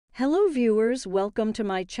Hello viewers, welcome to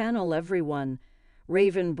my channel everyone.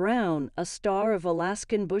 Raiven Brown, a star of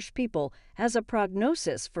Alaskan bush people, has a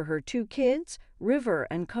prognosis for her two kids, River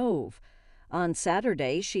and Cove. On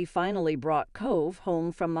Saturday, she finally brought Cove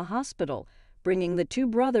home from the hospital, bringing the two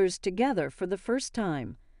brothers together for the first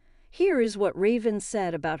time. Here is what Raiven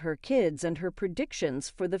said about her kids and her predictions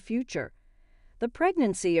for the future. The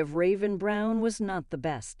pregnancy of Raiven Brown was not the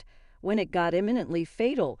best. When it got imminently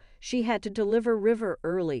fatal, she had to deliver River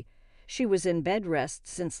early. She was in bed rest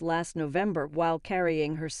since last November while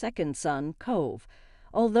carrying her second son, Cove.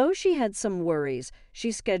 Although she had some worries,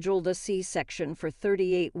 she scheduled a C-section for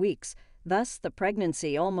 38 weeks, thus the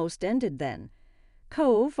pregnancy almost ended then.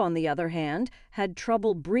 Cove, on the other hand, had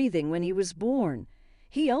trouble breathing when he was born.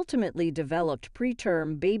 He ultimately developed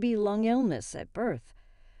preterm baby lung illness at birth.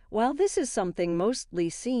 While this is something mostly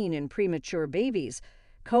seen in premature babies,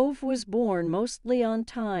 Cove was born mostly on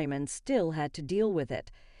time and still had to deal with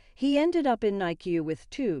it. He ended up in NICU with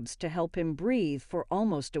tubes to help him breathe for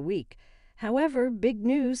almost a week. However, big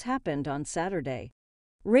news happened on Saturday.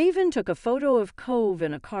 Raiven took a photo of Cove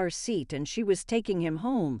in a car seat and she was taking him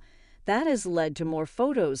home. That has led to more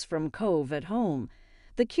photos from Cove at home.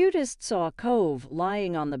 The cutest saw Cove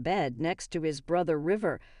lying on the bed next to his brother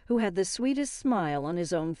River, who had the sweetest smile on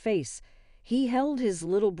his own face. He held his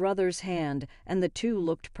little brother's hand, and the two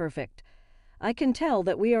looked perfect. "I can tell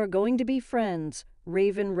that we are going to be friends,"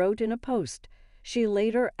 Raiven wrote in a post. She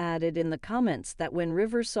later added in the comments that when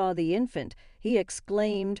River saw the infant, he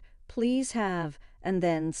exclaimed, "Please have," and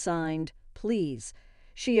then signed, "Please."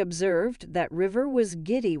 She observed that River was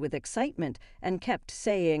giddy with excitement and kept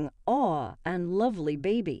saying, "Aw," and "lovely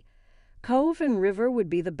baby." Cove and River would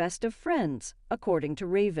be the best of friends, according to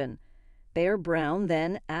Raiven. Bear Brown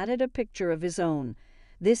then added a picture of his own.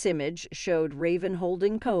 This image showed Raiven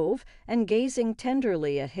holding Cove and gazing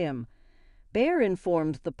tenderly at him. Bear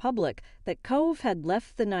informed the public that Cove had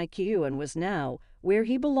left the NICU and was now, where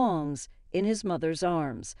he belongs, in his mother's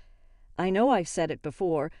arms. "I know I've said it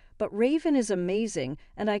before, but Raiven is amazing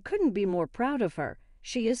and I couldn't be more proud of her.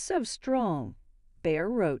 She is so strong," Bear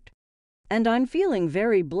wrote. "And I'm feeling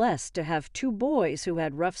very blessed to have two boys who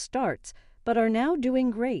had rough starts, but are now doing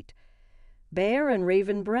great." Bear and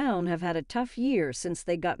Raiven Brown have had a tough year since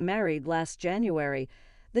they got married last January.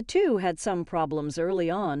 The two had some problems early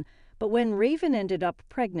on, but when Raiven ended up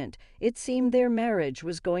pregnant, it seemed their marriage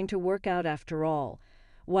was going to work out after all.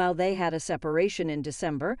 While they had a separation in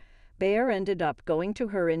December, Bear ended up going to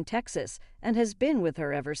her in Texas and has been with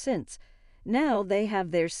her ever since. Now they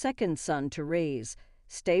have their second son to raise.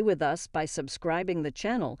 Stay with us by subscribing the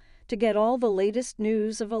channel to get all the latest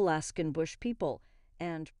news of Alaskan bush people,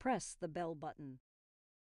 and press the bell button.